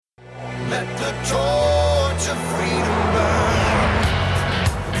Let the torch of freedom burn.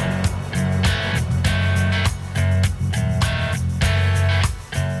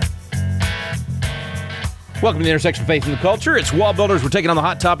 Welcome to the intersection of faith and the culture. It's Wall Builders. We're taking on the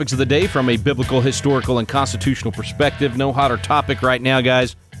hot topics of the day from a biblical, historical, and constitutional perspective. No hotter topic right now,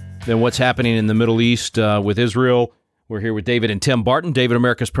 guys, than what's happening in the Middle East with Israel. We're here with David and Tim Barton. David,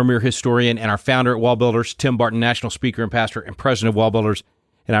 America's premier historian and our founder at Wall Builders. Tim Barton, national speaker and pastor and president of Wall Builders.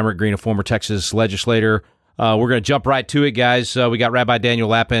 And I'm Rick Green, a former Texas legislator. We're going to jump right to it, guys. We got Rabbi Daniel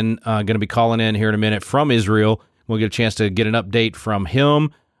Lapin going to be calling in here in a minute from Israel. We'll get a chance to get an update from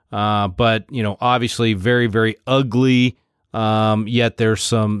him. But, you know, obviously very, very ugly, yet there's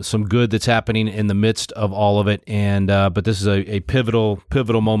some good that's happening in the midst of all of it. And but this is a pivotal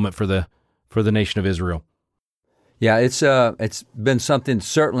moment for the nation of Israel. Yeah, it's been something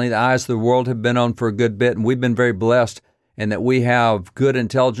certainly the eyes of the world have been on for a good bit, and we've been very blessed in that we have good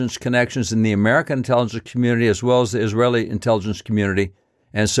intelligence connections in the American intelligence community as well as the Israeli intelligence community.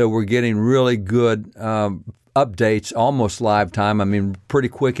 And so we're getting really good updates, almost live time. I mean, pretty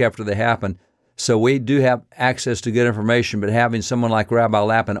quick after they happen. So we do have access to good information, but having someone like Rabbi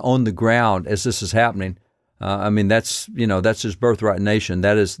Lapin on the ground as this is happening, I mean, that's his birthright nation.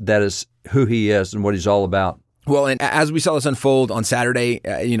 That is who he is and what he's all about. Well, and as we saw this unfold on Saturday,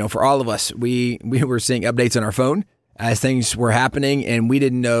 for all of us, we were seeing updates on our phone as things were happening, and we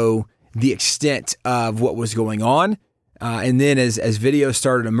didn't know the extent of what was going on. And then as videos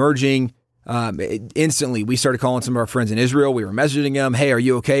started emerging, instantly we started calling some of our friends in Israel. We were messaging them, "Hey, are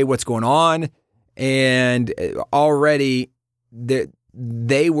you okay? What's going on?" And already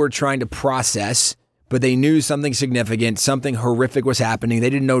they were trying to process, but they knew something significant, something horrific was happening. They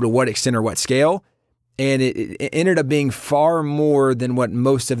didn't know to what extent or what scale. And it ended up being far more than what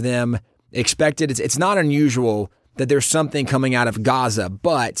most of them expected. It's not unusual that there's something coming out of Gaza,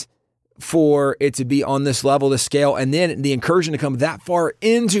 but for it to be on this level, this scale, and then the incursion to come that far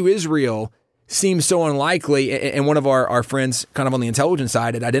into Israel seems so unlikely. And one of our friends kind of on the intelligence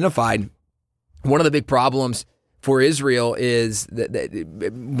side had identified one of the big problems for Israel is that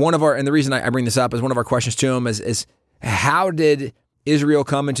and the reason I bring this up is one of our questions to him is how did Israel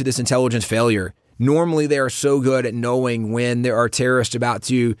come into this intelligence failure? Normally, they are so good at knowing when there are terrorists about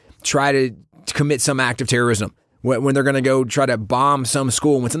to try to commit some act of terrorism, when they're going to go try to bomb some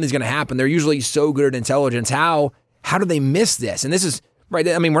school, when something's going to happen. They're usually so good at intelligence. How do they miss this? And this is, right,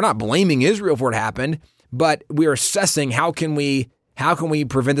 I mean, we're not blaming Israel for what happened, but we're assessing how can we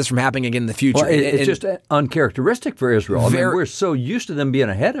prevent this from happening again in the future? Well, it's just uncharacteristic for Israel. I mean, we're so used to them being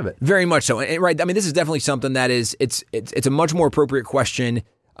ahead of it. Very much so. And, right, I mean, this is definitely something that is, it's a much more appropriate question,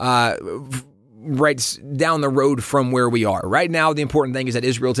 right down the road from where we are. Right now, the important thing is that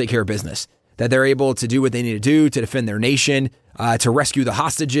Israel take care of business, that they're able to do what they need to do to defend their nation, to rescue the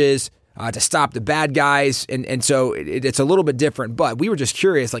hostages, to stop the bad guys. And so it's a little bit different. But we were just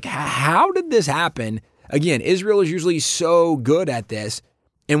curious, like, how did this happen? Again, Israel is usually so good at this.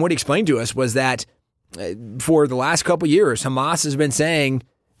 And what he explained to us was that for the last couple of years, Hamas has been saying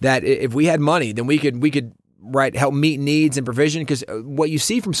that if we had money, then we could right, help meet needs and provision, because what you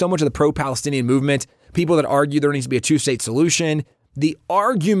see from so much of the pro-Palestinian movement, people that argue there needs to be a two-state solution, the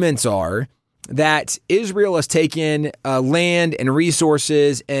arguments are that Israel has taken land and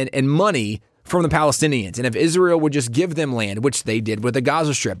resources and money from the Palestinians. And if Israel would just give them land, which they did with the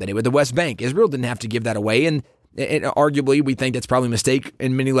Gaza Strip, they did with the West Bank, Israel didn't have to give that away. And arguably, we think that's probably a mistake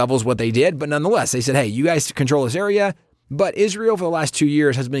in many levels what they did. But nonetheless, they said, hey, you guys control this area. But Israel for the last 2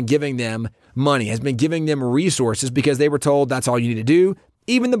 years has been giving them money, has been giving them resources because they were told that's all you need to do.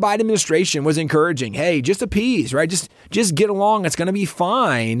 Even the Biden administration was encouraging, hey, just appease, right? Just get along. It's going to be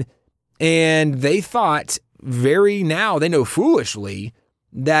fine. And they thought they know foolishly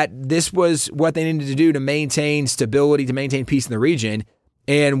that this was what they needed to do to maintain stability, to maintain peace in the region.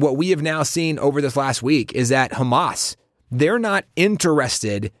 And what we have now seen over this last week is that Hamas, they're not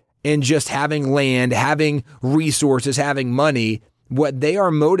interested in just having land, having resources, having money. What they are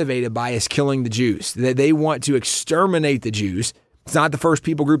motivated by is killing the Jews. They want to exterminate the Jews. It's not the first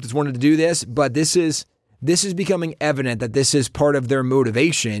people group that's wanted to do this, but this is becoming evident that this is part of their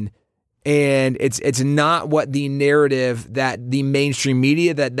motivation. And it's not what the narrative that the mainstream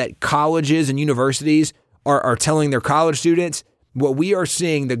media, that colleges and universities are telling their college students. What we are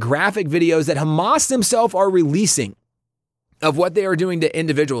seeing, the graphic videos that Hamas themselves are releasing of what they are doing to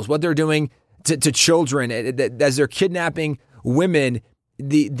individuals, what they're doing to children as they're kidnapping women,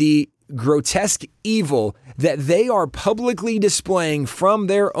 the grotesque evil that they are publicly displaying from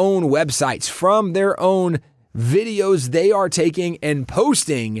their own websites, from their own videos they are taking and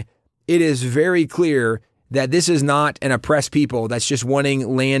posting. It is very clear that this is not an oppressed people that's just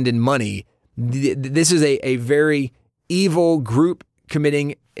wanting land and money. This is a very evil group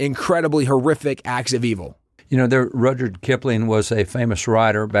committing incredibly horrific acts of evil. You know, Rudyard Kipling was a famous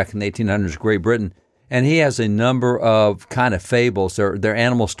writer back in the 1800s, Great Britain, and he has a number of kind of fables. They're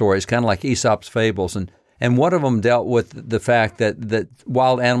animal stories, kind of like Aesop's fables, and one of them dealt with the fact that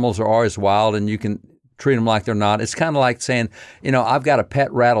wild animals are always wild, and you can treat them like they're not. It's kind of like saying, you know, I've got a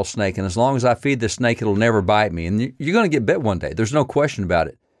pet rattlesnake, and as long as I feed the snake, it'll never bite me. And you're going to get bit one day. There's no question about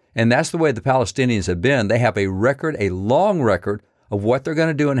it. And that's the way the Palestinians have been. They have a long record of what they're going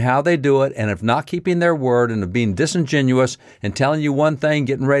to do and how they do it, and of not keeping their word and of being disingenuous and telling you one thing,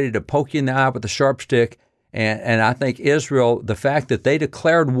 getting ready to poke you in the eye with a sharp stick. And I think Israel, the fact that they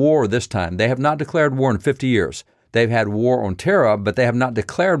declared war this time, they have not declared war in 50 years. They've had war on terror, but they have not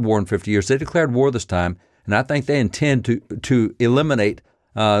declared war in 50 years. They declared war this time, and I think they intend to eliminate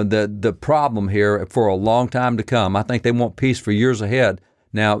the problem here for a long time to come. I think they want peace for years ahead.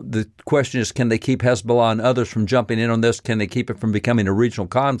 Now, the question is, can they keep Hezbollah and others from jumping in on this? Can they keep it from becoming a regional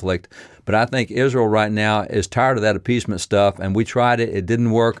conflict? But I think Israel right now is tired of that appeasement stuff, and we tried it. It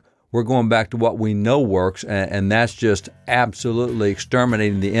didn't work. We're going back to what we know works, and that's just absolutely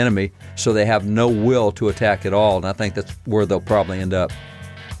exterminating the enemy so they have no will to attack at all, and I think that's where they'll probably end up.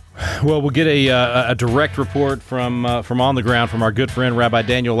 Well, we'll get a direct report from on the ground from our good friend Rabbi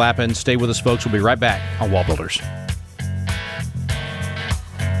Daniel Lapin. Stay with us, folks. We'll be right back on Wall Builders.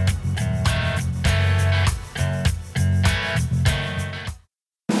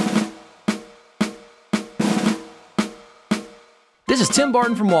 This is Tim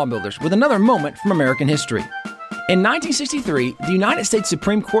Barton from Wall Builders with another moment from American history. In 1963, the United States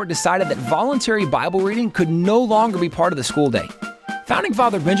Supreme Court decided that voluntary Bible reading could no longer be part of the school day. Founding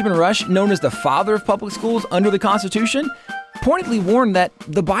Father Benjamin Rush, known as the father of public schools under the Constitution, pointedly warned that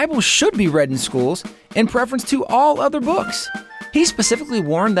the Bible should be read in schools in preference to all other books. He specifically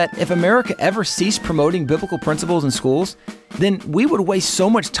warned that if America ever ceased promoting biblical principles in schools, then we would waste so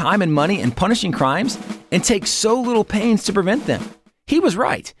much time and money in punishing crimes and take so little pains to prevent them. He was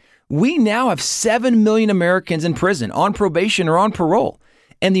right. We now have 7 million Americans in prison, on probation or on parole,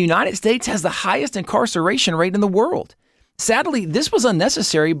 and the United States has the highest incarceration rate in the world. Sadly, this was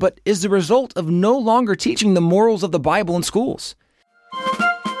unnecessary, but is the result of no longer teaching the morals of the Bible in schools.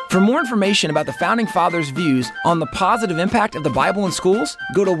 For more information about the Founding Fathers' views on the positive impact of the Bible in schools,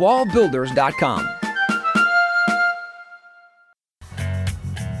 go to wallbuilders.com.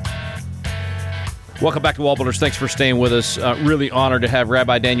 Welcome back to Wall Builders. Thanks for staying with us. Really honored to have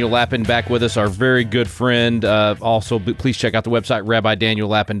Rabbi Daniel Lapin back with us, our very good friend. Also, please check out the website,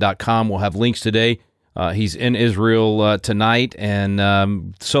 rabbidaniellapin.com. We'll have links today. He's in Israel tonight,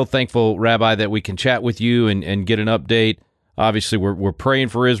 and so thankful, Rabbi, that we can chat with you and get an update. Obviously, we're praying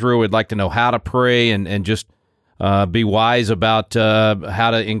for Israel. We'd like to know how to pray and just be wise about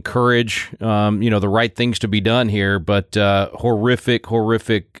how to encourage the right things to be done here. But horrific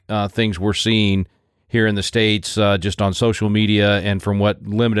things we're seeing here in the States, just on social media and from what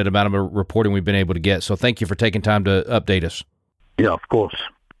limited amount of reporting we've been able to get. So thank you for taking time to update us. Yeah, of course.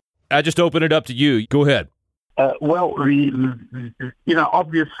 I just open it up to you. Go ahead. Well,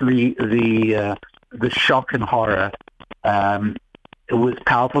 obviously the shock and horror it was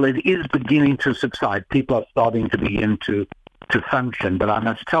powerful. It is beginning to subside. People are starting to begin to function. But I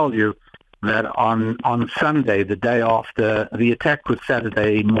must tell you that on Sunday, the day after, the attack was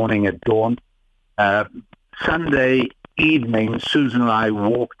Saturday morning at dawn. Sunday evening, Susan and I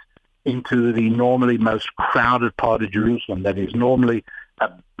walked into the normally most crowded part of Jerusalem. That is normally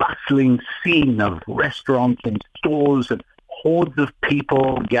a bustling scene of restaurants and stores and hordes of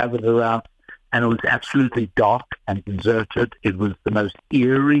people gathered around. And it was absolutely dark and deserted. It was the most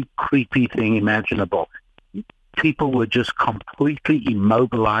eerie, creepy thing imaginable. People were just completely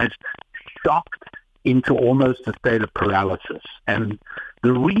immobilized, shocked into almost a state of paralysis. And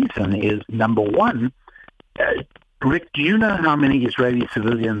the reason is, number one, Rick, do you know how many Israeli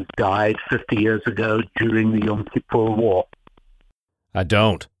civilians died 50 years ago during the Yom Kippur War? I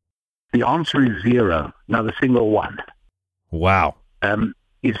don't. The answer is zero, not a single one. Wow.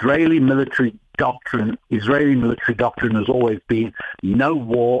 Israeli military doctrine has always been no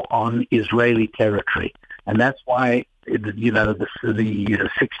war on Israeli territory. And that's why, the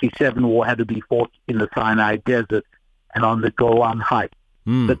 67 war had to be fought in the Sinai Desert and on the Golan Heights.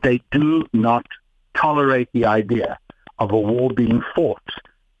 But they do not tolerate the idea of a war being fought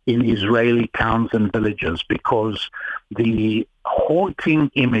in Israeli towns and villages, because the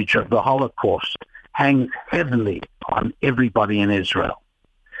haunting image of the Holocaust hangs heavily on everybody in Israel.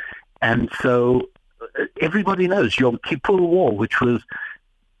 And so everybody knows Yom Kippur War, which was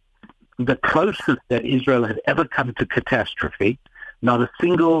the closest that Israel had ever come to catastrophe. Not a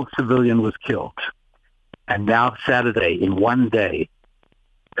single civilian was killed. And now Saturday, in one day,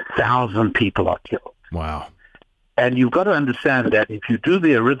 1,000 people are killed. Wow. And you've got to understand that if you do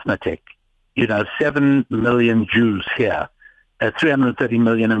the arithmetic, 7 million Jews here, 330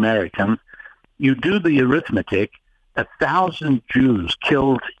 million Americans, you do the arithmetic, 1,000 Jews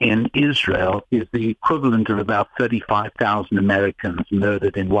killed in Israel is the equivalent of about 35,000 Americans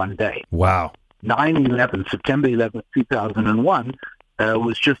murdered in one day. Wow. 9/11, September 11th, 2001,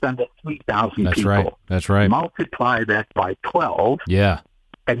 was just under 3,000 That's people. right. That's right. Multiply that by 12, Yeah.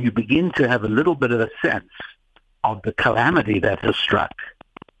 and you begin to have a little bit of a sense of the calamity that has struck.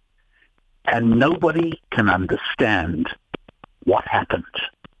 And nobody can understand what happened.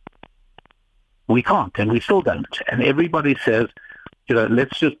 We can't, and we still don't. And everybody says,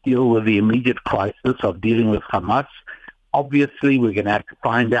 let's just deal with the immediate crisis of dealing with Hamas. Obviously, we're going to have to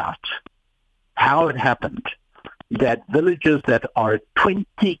find out how it happened that villages that are a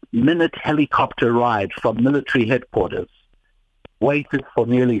 20-minute helicopter ride from military headquarters waited for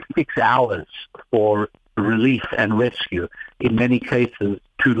nearly 6 hours for relief and rescue, in many cases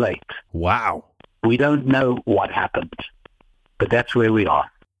too late. Wow. We don't know what happened, but that's where we are.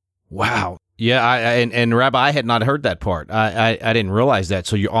 Wow. Yeah, and Rabbi, I had not heard that part. I didn't realize that.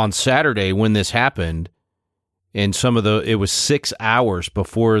 So you're on Saturday when this happened, and it was 6 hours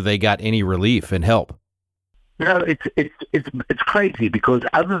before they got any relief and help. It's crazy because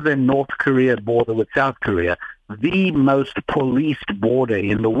other than North Korea border with South Korea, the most policed border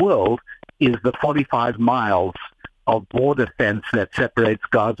in the world is the 45 miles of border fence that separates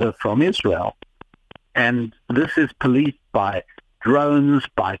Gaza from Israel. And this is policed by drones,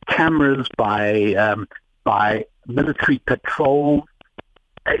 by cameras, by military patrol.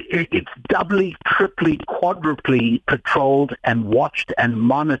 It's doubly, triply, quadruply patrolled and watched and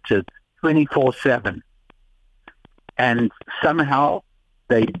monitored 24/7. And somehow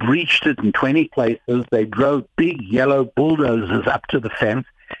they breached it in 20 places. They drove big yellow bulldozers up to the fence,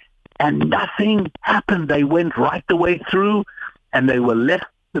 and nothing happened. They went right the way through, and they were left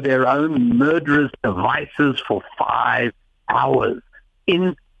to their own murderous devices for 5 hours.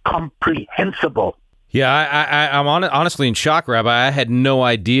 Incomprehensible. Yeah, I'm honestly in shock, Rabbi. I had no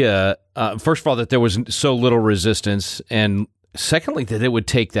idea, first of all, that there was so little resistance, and secondly, that it would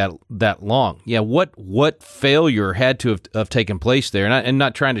take that long. Yeah, what failure had to have taken place there? And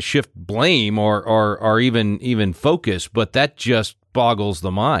not trying to shift blame or even focus, but that just boggles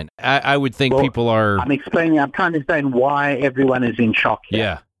the mind. I would think people are... I'm trying to explain why everyone is in shock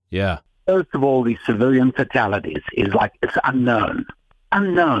here. Yeah. First of all, the civilian fatalities is it's unknown.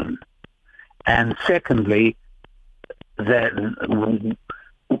 And secondly, that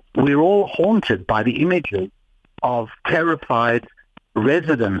we're all haunted by the images of terrified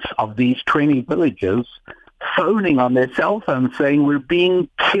residents of these 20 villages phoning on their cell phones saying, we're being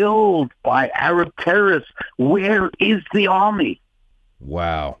killed by Arab terrorists. Where is the army?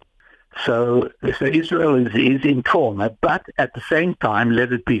 Wow. So Israel is in trauma, but at the same time,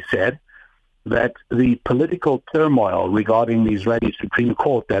 let it be said that the political turmoil regarding the Israeli Supreme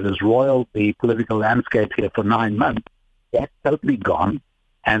Court that has roiled the political landscape here for 9 months, that's totally gone.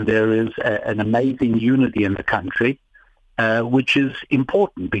 And there is an amazing unity in the country, which is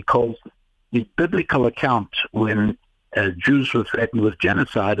important because the biblical account when Jews were threatened with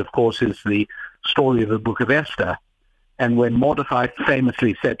genocide, of course, is the story of the book of Esther. And when Mordecai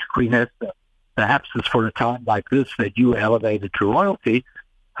famously said to Queen Esther, perhaps it's for a time like this that you are elevated to royalty,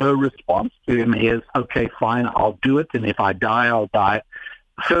 her response to him is, okay, fine, I'll do it, and if I die, I'll die.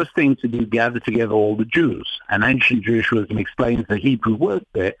 First thing to do, gather together all the Jews. And ancient Jewish wisdom explains the Hebrew word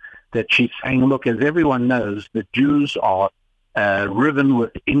there, that she's saying, look, as everyone knows, the Jews are riven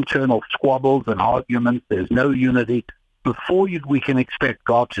with internal squabbles and arguments. There's no unity. Before we can expect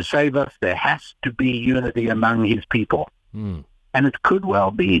God to save us, there has to be unity among his people. And it could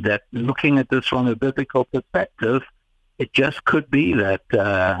well be that looking at this from a biblical perspective, it just could be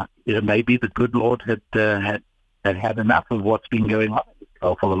that maybe the good Lord had enough of what's been going on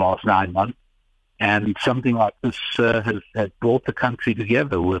for the last 9 months, and something like this has brought the country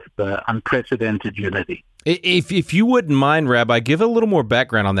together with unprecedented unity. If you wouldn't mind, Rabbi, give a little more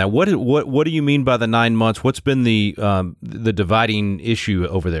background on that. What do you mean by the 9 months? What's been the dividing issue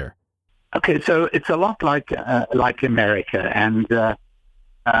over there? Okay, so it's a lot like America, and to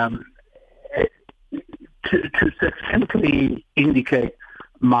simply indicate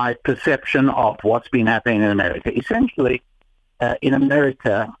my perception of what's been happening in America. Essentially, in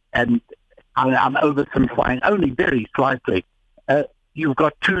America, and I'm oversimplifying only very slightly, you've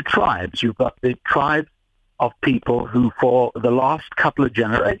got two tribes. You've got the tribe of people who, for the last couple of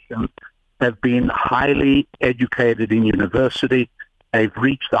generations, have been highly educated in university. They've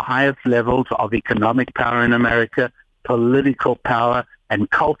reached the highest levels of economic power in America, political power, and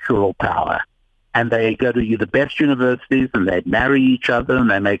cultural power. And they go to the best universities, and they marry each other, and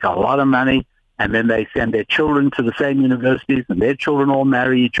they make a lot of money, and then they send their children to the same universities, and their children all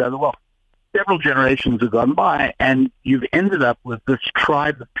marry each other. Well, several generations have gone by, and you've ended up with this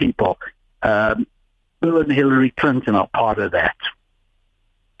tribe of people. Bill and Hillary Clinton are part of that.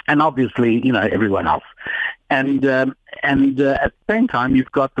 And obviously, everyone else. And at the same time,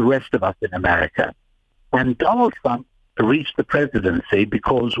 you've got the rest of us in America. And Donald Trump reached the presidency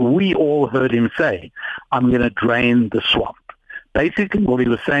because we all heard him say, I'm going to drain the swamp. Basically, what he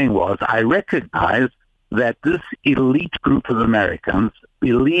was saying was, I recognize that this elite group of Americans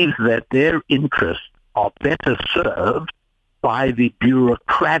believes that their interests are better served by the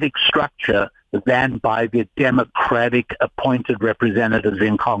bureaucratic structure than by the democratic appointed representatives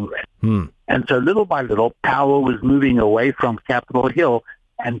in Congress. And so little by little, power was moving away from Capitol Hill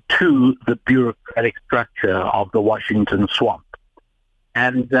and to the bureaucratic structure of the Washington swamp.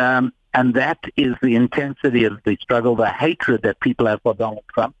 And that is the intensity of the struggle. The hatred that people have for Donald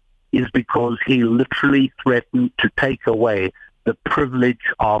Trump is because he literally threatened to take away the privilege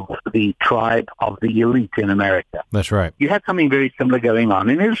of the tribe of the elite in America. That's right. You had something very similar going on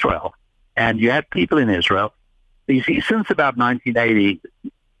in Israel. And you had people in Israel. You see, since about 1980,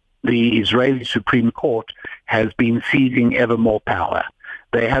 the Israeli Supreme Court has been seizing ever more power.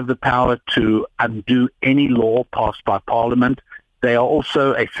 They have the power to undo any law passed by Parliament. They are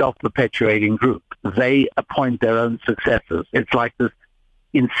also a self-perpetuating group. They appoint their own successors. It's like this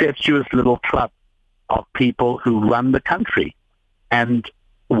incestuous little club of people who run the country. And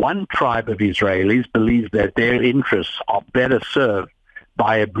one tribe of Israelis believes that their interests are better served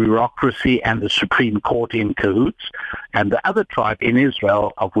by a bureaucracy and the Supreme Court in cahoots. And the other tribe in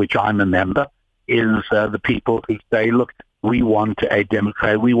Israel, of which I'm a member, is the people who say, look, we want a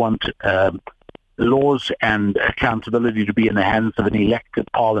democracy, we want laws and accountability to be in the hands of an elected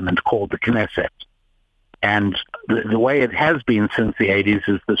parliament called the Knesset. And the way it has been since the 80s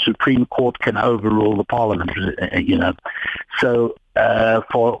is the Supreme Court can overrule the parliament, So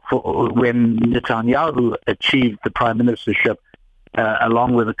for when Netanyahu achieved the prime ministership,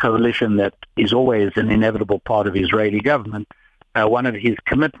 along with a coalition that is always an inevitable part of Israeli government, one of his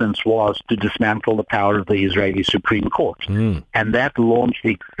commitments was to dismantle the power of the Israeli Supreme Court. And that launched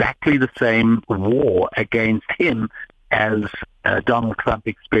exactly the same war against him as Donald Trump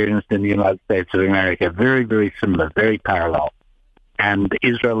experienced in the United States of America. Very, very similar, very parallel. And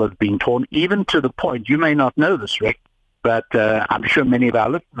Israel has been torn, even to the point, you may not know this, Rick, but I'm sure many of our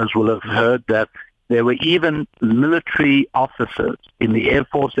listeners will have heard that there were even military officers in the Air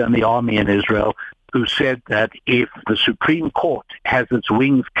Force and the Army in Israel who said that if the Supreme Court has its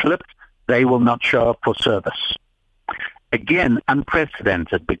wings clipped, they will not show up for service. Again,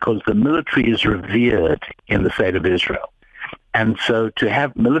 unprecedented, because the military is revered in the state of Israel. And so to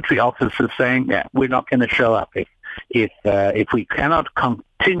have military officers saying that we're not going to show up if we cannot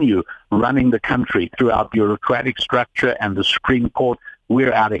continue running the country through our bureaucratic structure and the Supreme Court,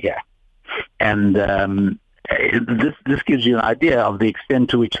 we're out of here. And this gives you an idea of the extent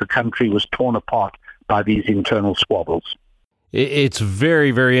to which the country was torn apart by these internal squabbles. It's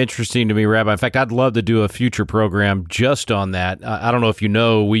very, very interesting to me, Rabbi. In fact, I'd love to do a future program just on that. I don't know if you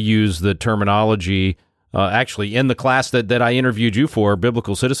know, we use the terminology actually in the class that I interviewed you for,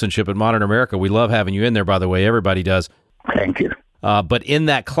 Biblical Citizenship in Modern America. We love having you in there, by the way. Everybody does. Thank you. But in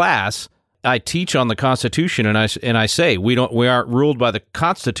that class, I teach on the Constitution, and I say we aren't ruled by the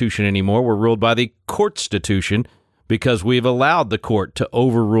Constitution anymore. We're ruled by the Courtstitution, because we've allowed the court to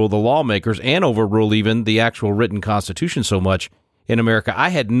overrule the lawmakers and overrule even the actual written Constitution so much in America. I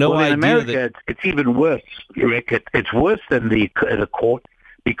had no idea. In America, it's even worse, Rick. It's worse than the court,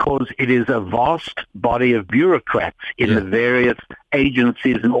 because it is a vast body of bureaucrats in the various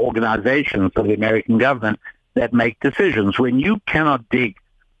agencies and organizations of the American government that make decisions. When you cannot dig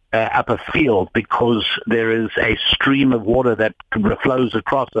up a field because there is a stream of water that flows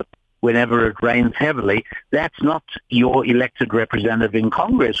across it whenever it rains heavily, that's not your elected representative in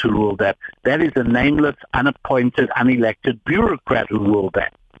Congress who ruled that. That is a nameless, unappointed, unelected bureaucrat who ruled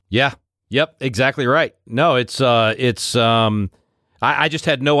that. Yeah. Yep. Exactly right. No, I just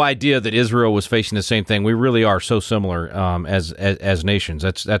had no idea that Israel was facing the same thing. We really are so similar as nations.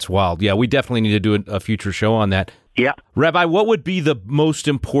 That's wild. Yeah, we definitely need to do a future show on that. Yeah. Rabbi, what would be the most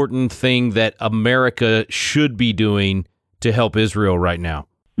important thing that America should be doing to help Israel right now?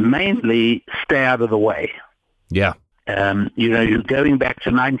 Mainly stay out of the way. Yeah. You're going back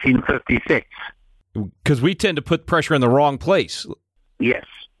to 1956. Because we tend to put pressure in the wrong place. Yes.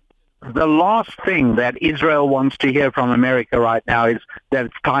 The last thing that Israel wants to hear from America right now is that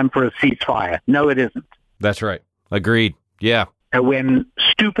it's time for a ceasefire. No, it isn't. That's right. Agreed. Yeah. And when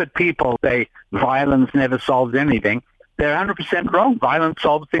stupid people say violence never solves anything, they're 100% wrong. Violence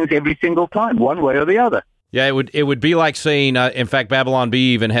solves things every single time, one way or the other. Yeah, it would be like saying, in fact, Babylon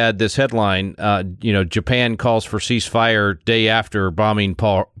Bee even had this headline, Japan calls for ceasefire day after bombing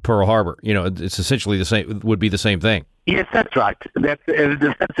Pearl Harbor. It's essentially the same, would be the same thing. Yes, that's right. That's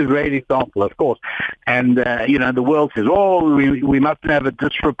a great example, of course. And, the world says, we must have a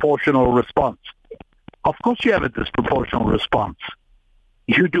disproportional response. Of course you have a disproportional response.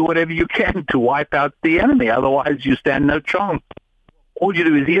 You do whatever you can to wipe out the enemy. Otherwise, you stand no chance. All you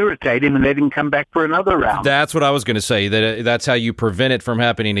do is irritate him and let him come back for another round. That's what I was going to say. That's how you prevent it from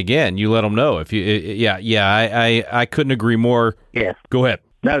happening again. You let them know. I couldn't agree more. Yes. Go ahead.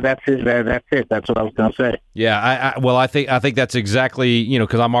 No, that's it. That's what I was going to say. Yeah, I think that's exactly,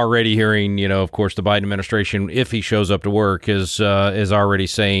 because I'm already hearing, of course, the Biden administration, if he shows up to work, is already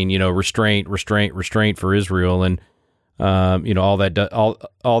saying, restraint for Israel, and all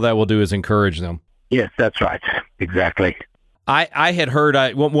that will do is encourage them. Yes, that's right. Exactly. I had heard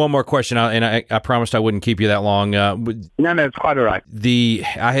one more question, and I promised I wouldn't keep you that long. No, it's quite all right.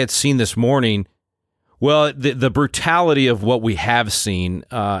 I had seen this morning. Well, the brutality of what we have seen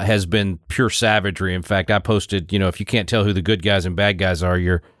has been pure savagery. In fact, I posted, if you can't tell who the good guys and bad guys are,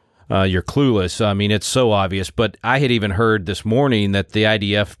 you're clueless. I mean, it's so obvious. But I had even heard this morning that the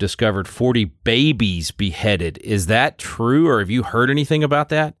IDF discovered 40 babies beheaded. Is that true, or have you heard anything about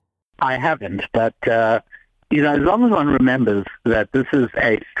that? I haven't, but as long as one remembers that this is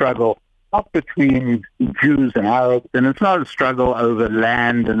a struggle not between Jews and Arabs, and it's not a struggle over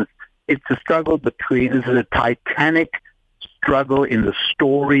land, and it's a struggle this is a titanic struggle in the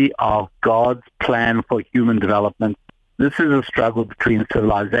story of God's plan for human development. This is a struggle between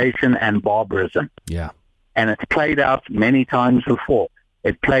civilization and barbarism. Yeah. And it's played out many times before.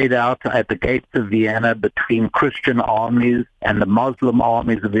 It played out at the gates of Vienna between Christian armies and the Muslim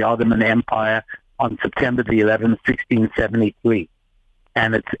armies of the Ottoman Empire on September the 11th, 1673.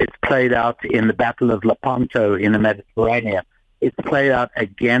 And it's played out in the Battle of Lepanto in the Mediterranean. It's played out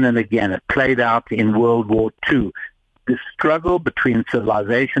again and again. It played out in World War II. The struggle between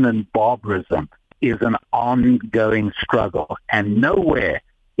civilization and barbarism is an ongoing struggle, and nowhere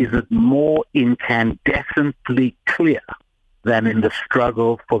is it more incandescently clear than in the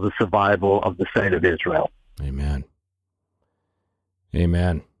struggle for the survival of the state of Israel. Amen.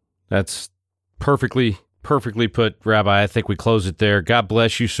 Amen. That's perfectly put, Rabbi. I think we close it there. God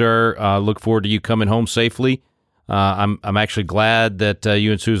bless you, sir. Look forward to you coming home safely. I'm actually glad that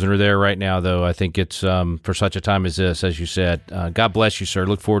you and Susan are there right now, though. I think it's for such a time as this, as you said. God bless you, sir.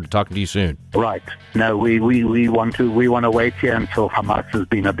 Look forward to talking to you soon. Right. No, we want to wait here until Hamas has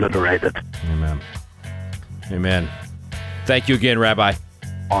been obliterated. Amen. Amen. Thank you again, Rabbi.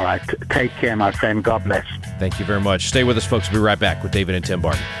 All right. Take care, my friend. God bless. Thank you very much. Stay with us, folks. We'll be right back with David and Tim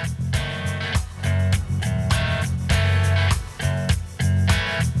Barton.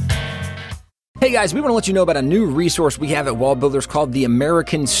 Hey guys, we want to let you know about a new resource we have at Wall Builders called The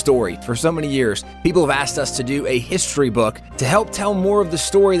American Story. For so many years, people have asked us to do a history book to help tell more of the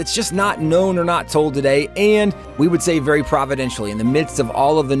story that's just not known or not told today, and we would say very providentially in the midst of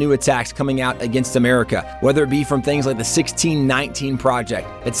all of the new attacks coming out against America, whether it be from things like the 1619 Project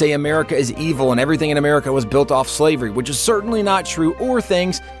that say America is evil and everything in America was built off slavery, which is certainly not true, or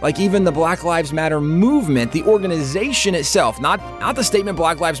things like even the Black Lives Matter movement, the organization itself, not the statement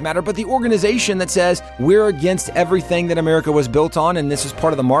Black Lives Matter, but the organization that says we're against everything that America was built on, and this is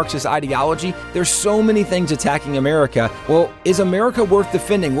part of the Marxist ideology. There's so many things attacking America. Well, is America worth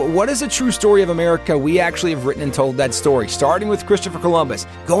defending? Well, what is a true story of America? We actually have written and told that story, starting with Christopher Columbus,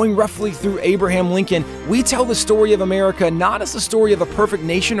 going roughly through Abraham Lincoln. We tell the story of America not as the story of a perfect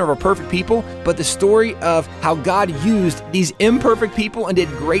nation or a perfect people, but the story of how God used these imperfect people and did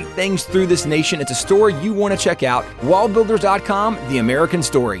great things through this nation. It's a story you want to check out. Wallbuilders.com, The American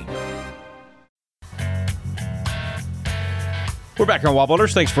Story. We're back on Wall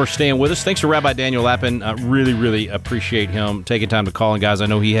Builders. Thanks for staying with us. Thanks to Rabbi Daniel Lapin. Really, really appreciate him taking time to call in, guys. I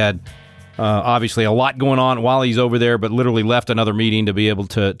know he had obviously a lot going on while he's over there, but literally left another meeting to be able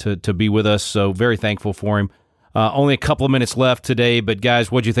to be with us. So very thankful for him. Only a couple of minutes left today, but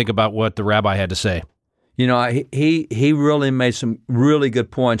guys, what'd you think about what the rabbi had to say? He really made some really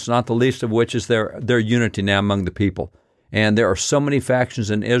good points, not the least of which is their unity now among the people. And there are so many factions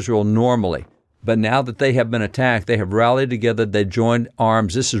in Israel normally. But now that they have been attacked, they have rallied together, they joined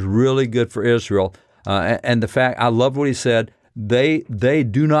arms. This is really good for Israel. And the fact, I love what he said, they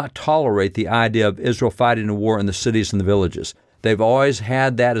do not tolerate the idea of Israel fighting a war in the cities and the villages. They've always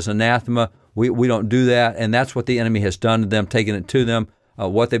had that as anathema. We don't do that, and that's what the enemy has done to them, taking it to them.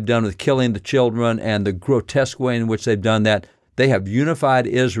 What they've done with killing the children and the grotesque way in which they've done that. They have unified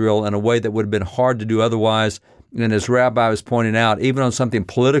Israel in a way that would have been hard to do otherwise. And as Rabbi was pointing out, even on something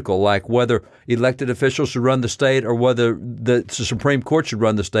political, like whether elected officials should run the state or whether the Supreme Court should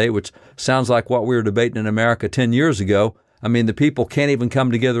run the state, which sounds like what we were debating in America 10 years ago. I mean, the people can't even come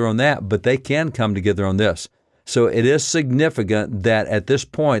together on that, but they can come together on this. So it is significant that at this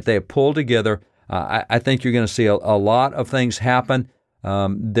point they have pulled together. I think you're going to see a lot of things happen.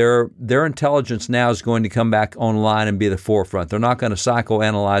 Their intelligence now is going to come back online and be the forefront. They're not going to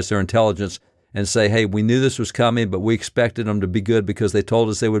psychoanalyze their intelligence and say, hey, we knew this was coming, but we expected them to be good because they told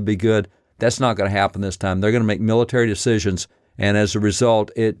us they would be good. That's not going to happen this time. They're going to make military decisions, and as a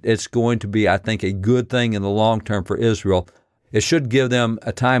result, it's going to be, I think, a good thing in the long term for Israel. It should give them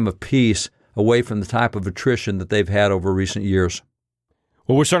a time of peace away from the type of attrition that they've had over recent years.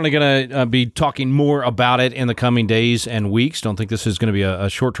 Well, we're certainly going to be talking more about it in the coming days and weeks. Don't think this is going to be a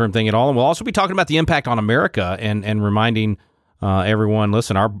short-term thing at all. And we'll also be talking about the impact on America and reminding everyone,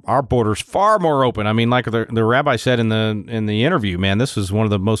 listen, our border's far more open. I mean, like the rabbi said in the interview, man, this is one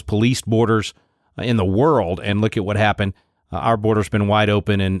of the most policed borders in the world, and look at what happened. Our border's been wide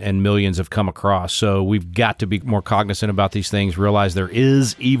open, and millions have come across. So we've got to be more cognizant about these things, realize there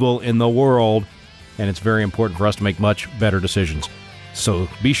is evil in the world, and it's very important for us to make much better decisions. So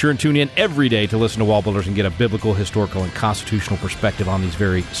be sure and tune in every day to listen to Wall Builders and get a biblical, historical, and constitutional perspective on these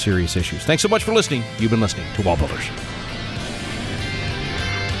very serious issues. Thanks so much for listening. You've been listening to Wall Builders.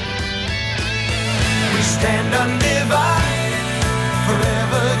 We stand under